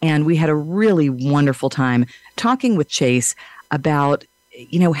 And we had a really wonderful time talking with Chase about,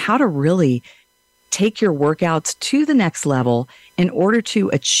 how to really take your workouts to the next level in order to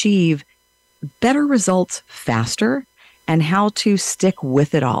achieve better results faster and how to stick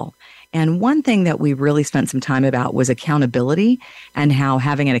with it all. And one thing that we really spent some time about was accountability, and how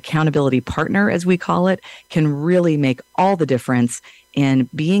having an accountability partner, as we call it, can really make all the difference in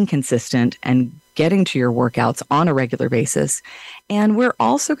being consistent and getting to your workouts on a regular basis. And we're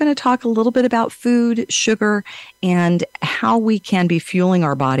also going to talk a little bit about food, sugar, and how we can be fueling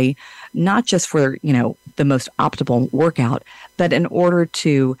our body, not just for, the most optimal workout, but in order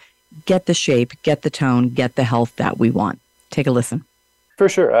to get the shape, get the tone, get the health that we want. Take a listen. For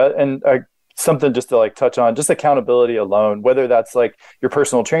sure. And something just to touch on, just accountability alone, whether that's your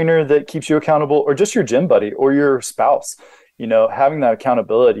personal trainer that keeps you accountable, or just your gym buddy or your spouse, having that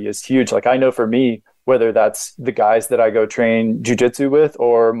accountability is huge. I know for me, whether that's the guys that I go train jujitsu with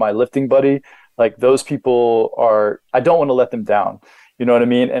or my lifting buddy, those people I don't want to let them down. You know what I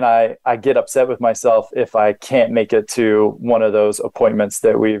mean? And I get upset with myself if I can't make it to one of those appointments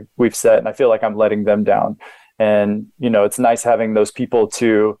that we've set, and I feel like I'm letting them down. And, it's nice having those people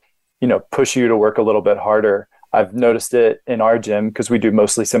to, push you to work a little bit harder. I've noticed it in our gym because we do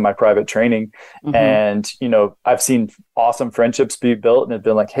mostly semi-private training. Mm-hmm. And, I've seen awesome friendships be built, and it's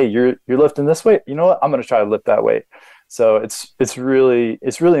been hey, you're lifting this weight. You know what? I'm going to try to lift that weight. So it's really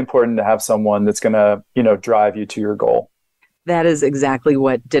important to have someone that's going to, drive you to your goal. That is exactly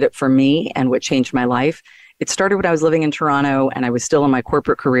what did it for me and what changed my life. It started when I was living in Toronto and I was still in my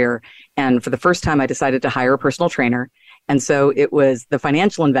corporate career. And for the first time, I decided to hire a personal trainer. And so it was the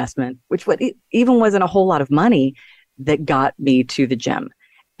financial investment, which even wasn't a whole lot of money, that got me to the gym.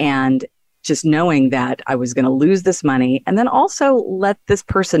 And just knowing that I was going to lose this money and then also let this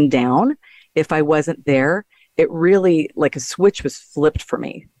person down if I wasn't there, it really, a switch was flipped for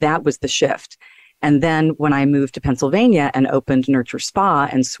me. That was the shift. And then when I moved to Pennsylvania and opened Nurture Spa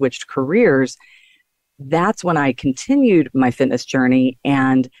and switched careers, that's when I continued my fitness journey,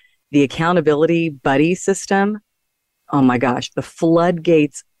 and the accountability buddy system. Oh my gosh, the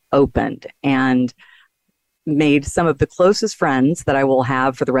floodgates opened and made some of the closest friends that I will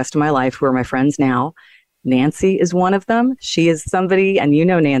have for the rest of my life, who are my friends now. Nancy is one of them. She is somebody, and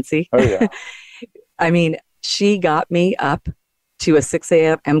Nancy. Oh yeah. I mean, she got me up to a 6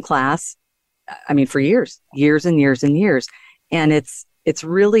 a.m. class. For years and years and years. And it's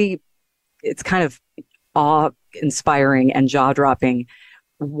kind of awe-inspiring and jaw-dropping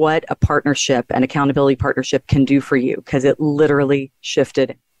what a partnership, an accountability partnership, can do for you, because it literally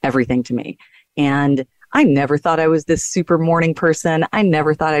shifted everything to me. And I never thought I was this super morning person. I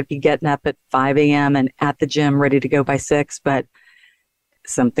never thought I'd be getting up at 5 a.m. and at the gym ready to go by 6, but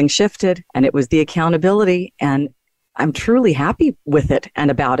something shifted, and it was the accountability, and I'm truly happy with it and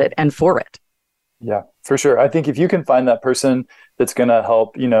about it and for it. Yeah, for sure. I think if you can find that person that's going to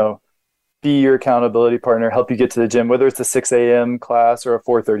help, be your accountability partner, help you get to the gym, whether it's a 6 a.m. class or a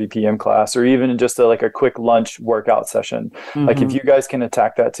 4:30 p.m. class, or even just a quick lunch workout session. Mm-hmm. If you guys can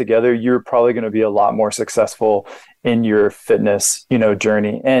attack that together, you're probably going to be a lot more successful in your fitness,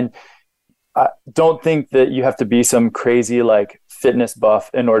 journey. And I don't think that you have to be some crazy fitness buff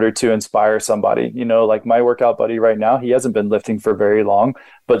in order to inspire somebody. My workout buddy right now, he hasn't been lifting for very long,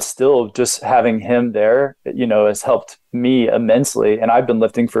 but still just having him there, has helped me immensely. And I've been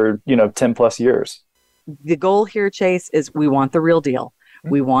lifting for, 10 plus years. The goal here, Chase, is we want the real deal. Mm-hmm.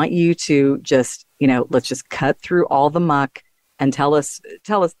 We want you to just, let's just cut through all the muck and tell us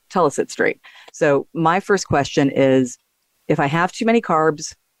it straight. So my first question is, if I have too many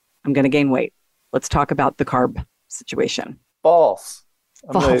carbs, I'm going to gain weight. Let's talk about the carb situation. False.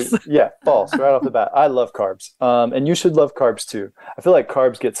 False. False. Right off the bat. I love carbs. And you should love carbs too. I feel like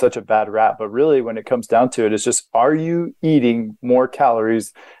carbs get such a bad rap, but really when it comes down to it, it's just, are you eating more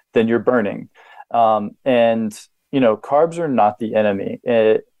calories than you're burning? And carbs are not the enemy.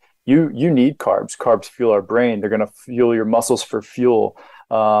 You need carbs. Carbs fuel our brain. They're going to fuel your muscles for fuel.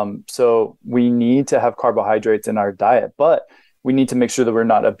 So we need to have carbohydrates in our diet, but we need to make sure that we're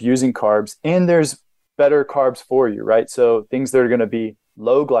not abusing carbs, and there's better carbs for you, right? So things that are going to be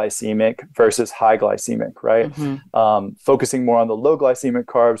low glycemic versus high glycemic, right? Focusing more on the low glycemic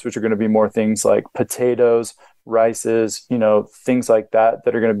carbs, which are going to be more things like potatoes, rices, things like that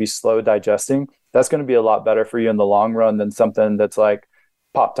are going to be slow digesting. That's going to be a lot better for you in the long run than something that's like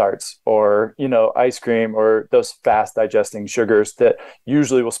Pop-Tarts or, ice cream or those fast digesting sugars that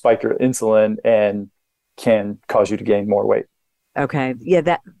usually will spike your insulin and can cause you to gain more weight. Okay. Yeah,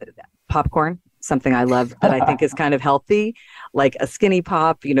 that popcorn, something I love that I think is kind of healthy, like a skinny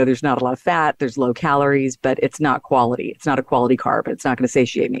pop. There's not a lot of fat, there's low calories, but it's not quality. It's not a quality carb. It's not going to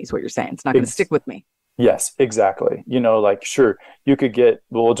satiate me is what you're saying. It's not going to stick with me. Yes, exactly. Sure, you could get,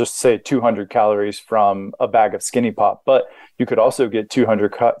 we'll just say 200 calories from a bag of skinny pop, but you could also get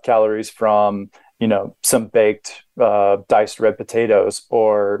 200 calories from, some baked diced red potatoes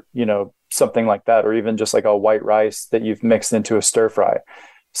or, something like that, or even just like a white rice that you've mixed into a stir fry,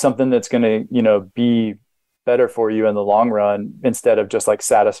 something that's going to, be better for you in the long run instead of just like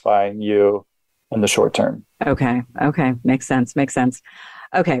satisfying you in the short term. Okay. Makes sense.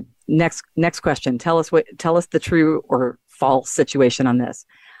 Okay. Next question. Tell us the true or false situation on this.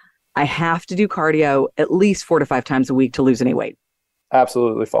 I have to do cardio at least 4 to 5 times a week to lose any weight.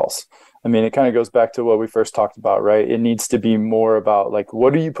 Absolutely false. I mean, it kind of goes back to what we first talked about, right? It needs to be more about like,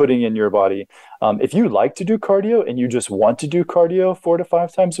 what are you putting in your body? If you like to do cardio and you just want to do cardio 4 to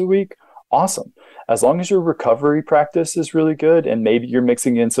 5 times a week, awesome. As long as your recovery practice is really good and maybe you're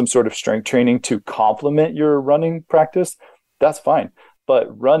mixing in some sort of strength training to complement your running practice, that's fine. But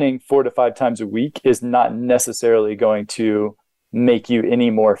running 4 to 5 times a week is not necessarily going to make you any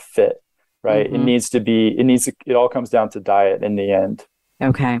more fit, right? It all comes down to diet in the end.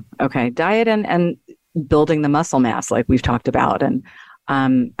 Okay. Diet and building the muscle mass like we've talked about. And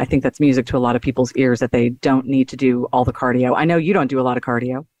I think that's music to a lot of people's ears that they don't need to do all the cardio. I know you don't do a lot of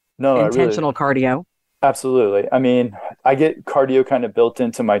cardio. No, intentional cardio. Absolutely. I mean, I get cardio kind of built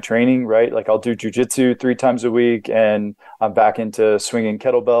into my training, right? Like I'll do jujitsu 3 times a week and I'm back into swinging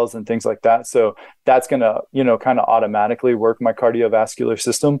kettlebells and things like that. So that's going to, kind of automatically work my cardiovascular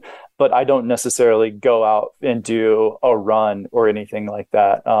system, but I don't necessarily go out and do a run or anything like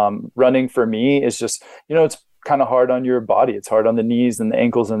that. Running for me is just, it's kind of hard on your body. It's hard on the knees and the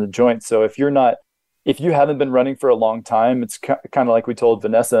ankles and the joints. So if you haven't been running for a long time, it's kind of like we told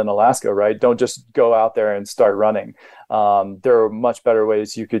Vanessa in Alaska, right? Don't just go out there and start running. There are much better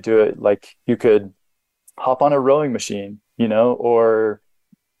ways you could do it. Like you could hop on a rowing machine, or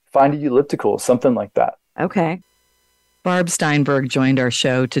find a elliptical, something like that. Okay. Barb Steinberg joined our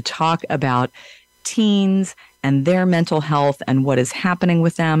show to talk about teens and their mental health and what is happening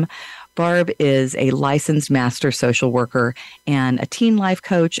with them. Barb is a licensed master social worker and a teen life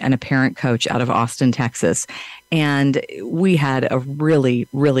coach and a parent coach out of Austin, Texas. And we had a really,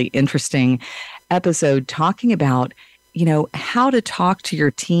 really interesting episode talking about, how to talk to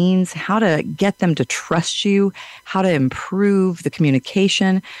your teens, how to get them to trust you, how to improve the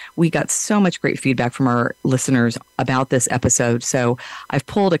communication. We got so much great feedback from our listeners about this episode. So I've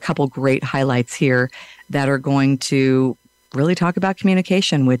pulled a couple great highlights here that are going to really talk about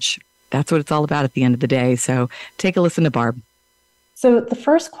communication, which that's what it's all about at the end of the day. So take a listen to Barb. So the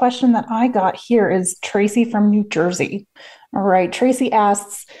first question that I got here is Tracy from New Jersey. All right. Tracy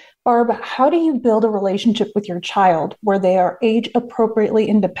asks, Barb, how do you build a relationship with your child where they are age appropriately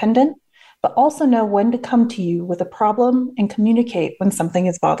independent, but also know when to come to you with a problem and communicate when something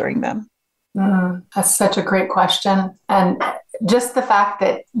is bothering them? That's such a great question. And just the fact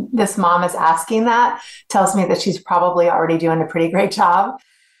that this mom is asking that tells me that she's probably already doing a pretty great job.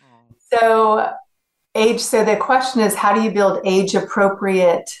 So the question is, how do you build age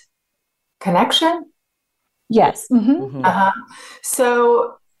appropriate connection? Yes. Mm-hmm.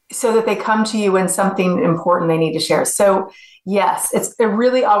 So that they come to you when something important they need to share. So yes, it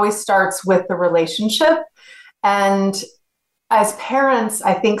really always starts with the relationship. And as parents,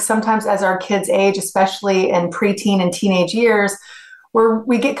 I think sometimes as our kids age, especially in preteen and teenage years,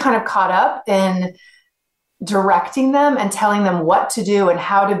 we get kind of caught up in directing them and telling them what to do and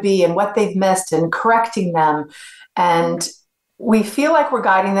how to be and what they've missed and correcting them. And we feel like we're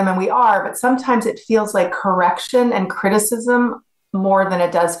guiding them, and we are, but sometimes it feels like correction and criticism more than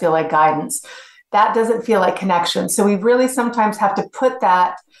it does feel like guidance. That doesn't feel like connection. So we really sometimes have to put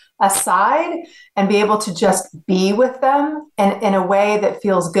that aside and be able to just be with them in a way that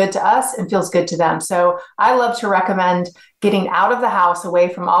feels good to us and feels good to them. So I love to recommend getting out of the house,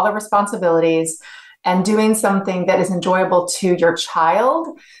 away from all the responsibilities, and doing something that is enjoyable to your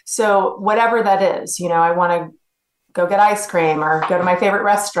child. So whatever that is, I want to go get ice cream or go to my favorite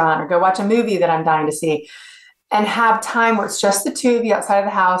restaurant or go watch a movie that I'm dying to see, and have time where it's just the two of you outside of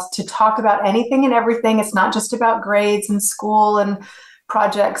the house to talk about anything and everything. It's not just about grades and school and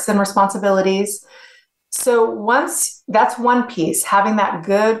projects and responsibilities. So once that's one piece, having that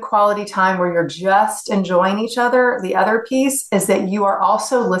good quality time where you're just enjoying each other. The other piece is that you are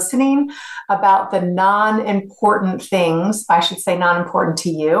also listening about the non-important things, I should say non-important to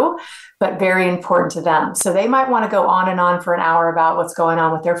you, but very important to them. So they might want to go on and on for an hour about what's going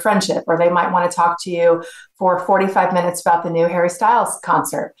on with their friendship, or they might want to talk to you for 45 minutes about the new Harry Styles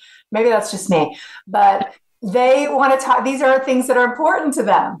concert. Maybe that's just me, but they want to talk. These are things that are important to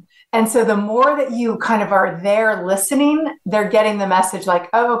them. And so the more that you kind of are there listening, they're getting the message like,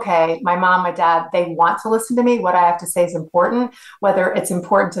 oh, okay, my mom, my dad, they want to listen to me. What I have to say is important, whether it's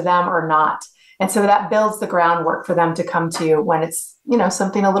important to them or not. And so that builds the groundwork for them to come to you when it's,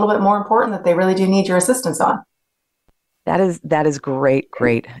 something a little bit more important that they really do need your assistance on. That is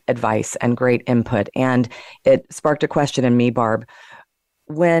great advice and great input. And it sparked a question in me, Barb.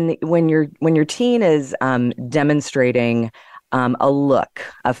 When your teen is demonstrating a look,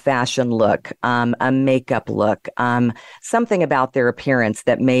 a fashion look, a makeup look, something about their appearance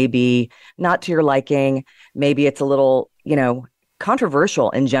that may be not to your liking, maybe it's a little,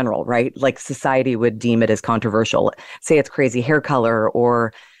 controversial in general, right? Like society would deem it as controversial. Say it's crazy hair color,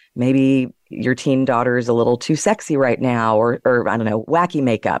 or maybe your teen daughter is a little too sexy right now, or I don't know, wacky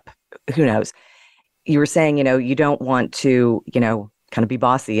makeup. Who knows? You were saying, you don't want to, kind of be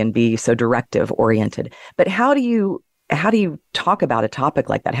bossy and be so directive oriented. But how do you talk about a topic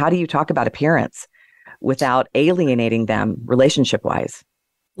like that? How do you talk about appearance without alienating them relationship wise?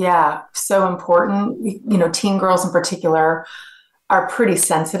 Yeah, so important. Teen girls in particular are pretty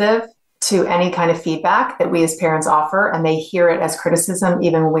sensitive to any kind of feedback that we as parents offer, and they hear it as criticism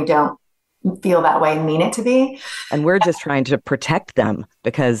even when we don't feel that way and mean it to be. And we're just trying to protect them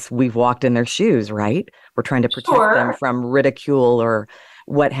because we've walked in their shoes, right? We're trying to protect them from ridicule or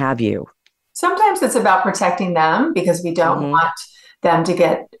what have you. Sometimes it's about protecting them because we don't want them to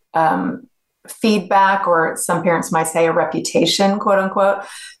get feedback, or some parents might say a reputation, quote unquote.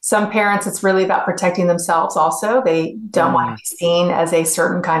 Some parents, it's really about protecting themselves also. They don't want to be seen as a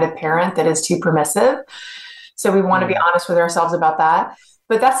certain kind of parent that is too permissive. So we want to be honest with ourselves about that.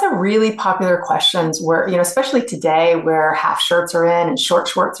 But that's a really popular question where, especially today where half shirts are in and short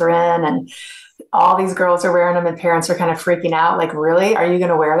shorts are in and all these girls are wearing them and parents are kind of freaking out. Like, really? Are you going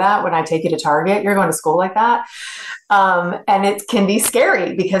to wear that when I take you to Target? You're going to school like that? And it can be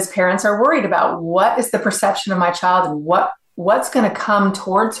scary because parents are worried about what is the perception of my child and what's going to come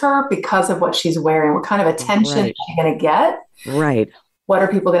towards her because of what she's wearing. What kind of attention is she going to get? Right. What are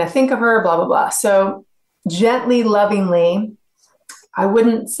people going to think of her? Blah, blah, blah. So gently, lovingly, I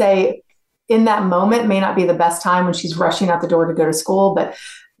wouldn't say in that moment may not be the best time when she's rushing out the door to go to school, but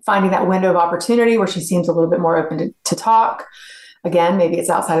finding that window of opportunity where she seems a little bit more open to talk. Again, maybe it's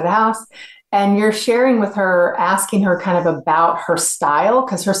outside of the house. And you're sharing with her, asking her kind of about her style,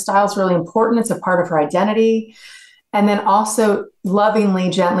 because her style is really important. It's a part of her identity. And then also lovingly,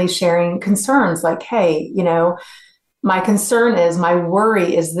 gently sharing concerns like, hey, my concern is, my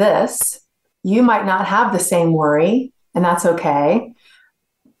worry is this. You might not have the same worry, and that's okay.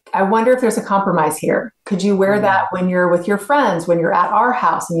 I wonder if there's a compromise here. Could you wear that when you're with your friends, when you're at our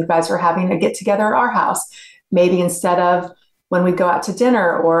house and you guys are having a get together at our house? Maybe instead of when we go out to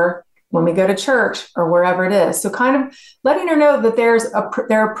dinner or when we go to church or wherever it is. So kind of letting her know that there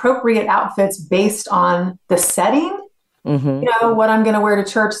are appropriate outfits based on the setting. What I'm going to wear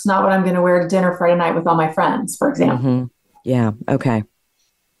to church is not what I'm going to wear to dinner Friday night with all my friends, for example. Yeah. Okay.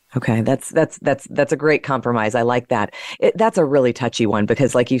 That's a great compromise. I like that. That's a really touchy one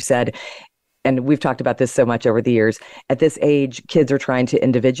because, like you said, and we've talked about this so much over the years, at this age, kids are trying to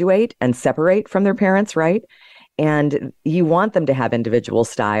individuate and separate from their parents, right? And you want them to have individual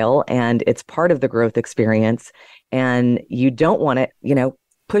style, and it's part of the growth experience. And you don't want to,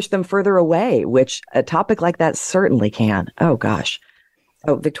 push them further away, which a topic like that certainly can. Oh, gosh.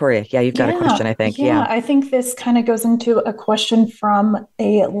 Oh, Victoria, you've got a question, I think. Yeah, I think this kind of goes into a question from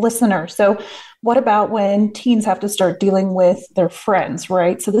a listener. So what about when teens have to start dealing with their friends,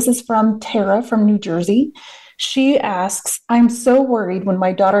 right? So this is from Tara from New Jersey. She asks, I'm so worried when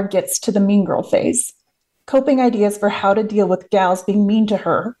my daughter gets to the mean girl phase. Coping ideas for how to deal with gals being mean to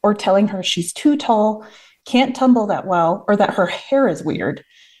her or telling her she's too tall, can't tumble that well, or that her hair is weird.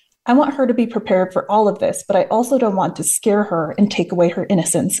 I want her to be prepared for all of this, but I also don't want to scare her and take away her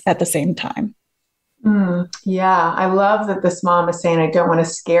innocence at the same time. Yeah, I love that this mom is saying, I don't want to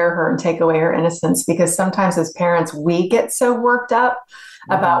scare her and take away her innocence, because sometimes as parents, we get so worked up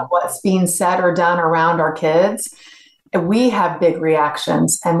about what's being said or done around our kids. we have big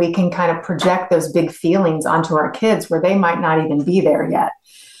reactions and we can kind of project those big feelings onto our kids where they might not even be there yet.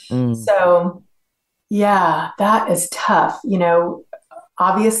 So yeah, that is tough.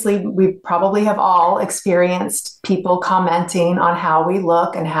 Obviously we probably have all experienced people commenting on how we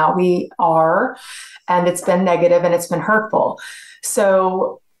look and how we are, and it's been negative and it's been hurtful.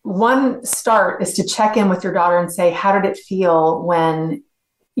 So one start is to check in with your daughter and say, how did it feel when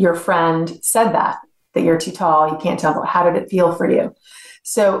your friend said that you're too tall, you can't tell? How did it feel for you?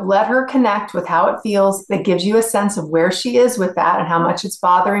 So let her connect with how it feels. That gives you a sense of where she is with that and how much it's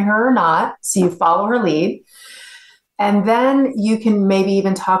bothering her or not. So you follow her lead. And then you can maybe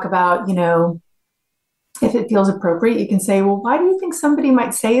even talk about, if it feels appropriate, you can say, well, why do you think somebody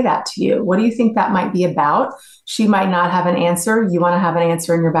might say that to you? What do you think that might be about? She might not have an answer. You want to have an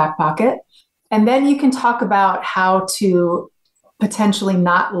answer in your back pocket. And then you can talk about how to potentially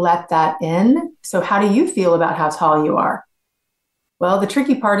not let that in. So how do you feel about how tall you are? Well, the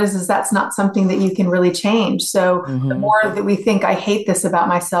tricky part is that's not something that you can really change. So the more that we think, I hate this about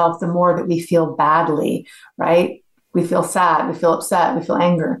myself, the more that we feel badly, right? We feel sad, we feel upset, we feel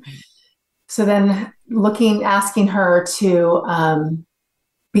anger. So then asking her to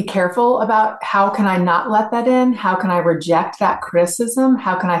be careful about, how can I not let that in? How can I reject that criticism?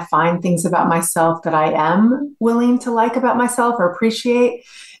 How can I find things about myself that I am willing to like about myself or appreciate?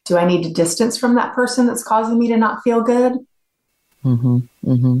 Do I need to distance from that person that's causing me to not feel good?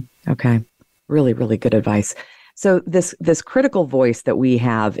 Okay. Really, really good advice. So this critical voice that we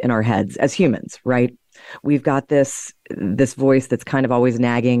have in our heads as humans, right? We've got this voice that's kind of always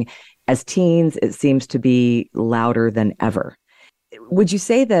nagging. As teens, it seems to be louder than ever. Would you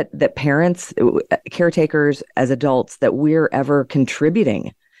say that parents, caretakers, as adults, that we're ever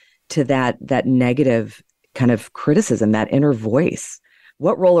contributing to that negative kind of criticism, that inner voice?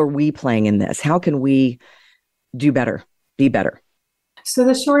 What role are we playing in this? How can we do better, be better? So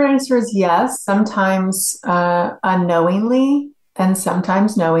the short answer is yes. Sometimes unknowingly and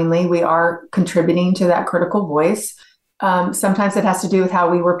sometimes knowingly, we are contributing to that critical voice. Sometimes it has to do with how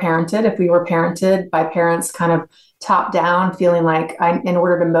we were parented. If we were parented by parents kind of top down, feeling like in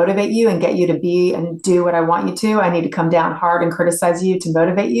order to motivate you and get you to be and do what I want you to, I need to come down hard and criticize you to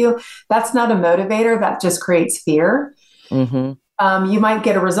motivate you. That's not a motivator. That just creates fear. You might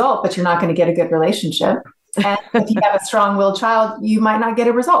get a result, but you're not going to get a good relationship. And if you have a strong-willed child, you might not get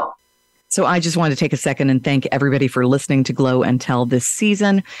a result. So I just wanted to take a second and thank everybody for listening to Glow and Tell this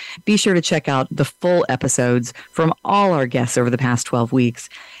season. Be sure to check out the full episodes from all our guests over the past 12 weeks.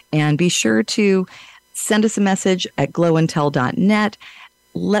 And be sure to send us a message at glowandtell.net.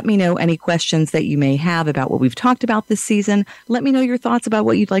 Let me know any questions that you may have about what we've talked about this season. Let me know your thoughts about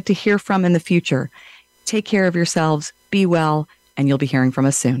what you'd like to hear from in the future. Take care of yourselves, be well, and you'll be hearing from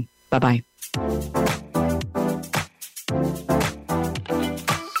us soon. Bye-bye.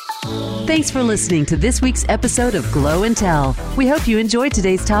 Thanks for listening to this week's episode of Glow and Tell. We hope you enjoyed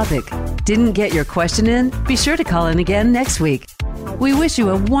today's topic. Didn't get your question in? Be sure to call in again next week. We wish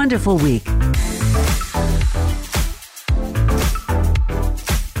you a wonderful week.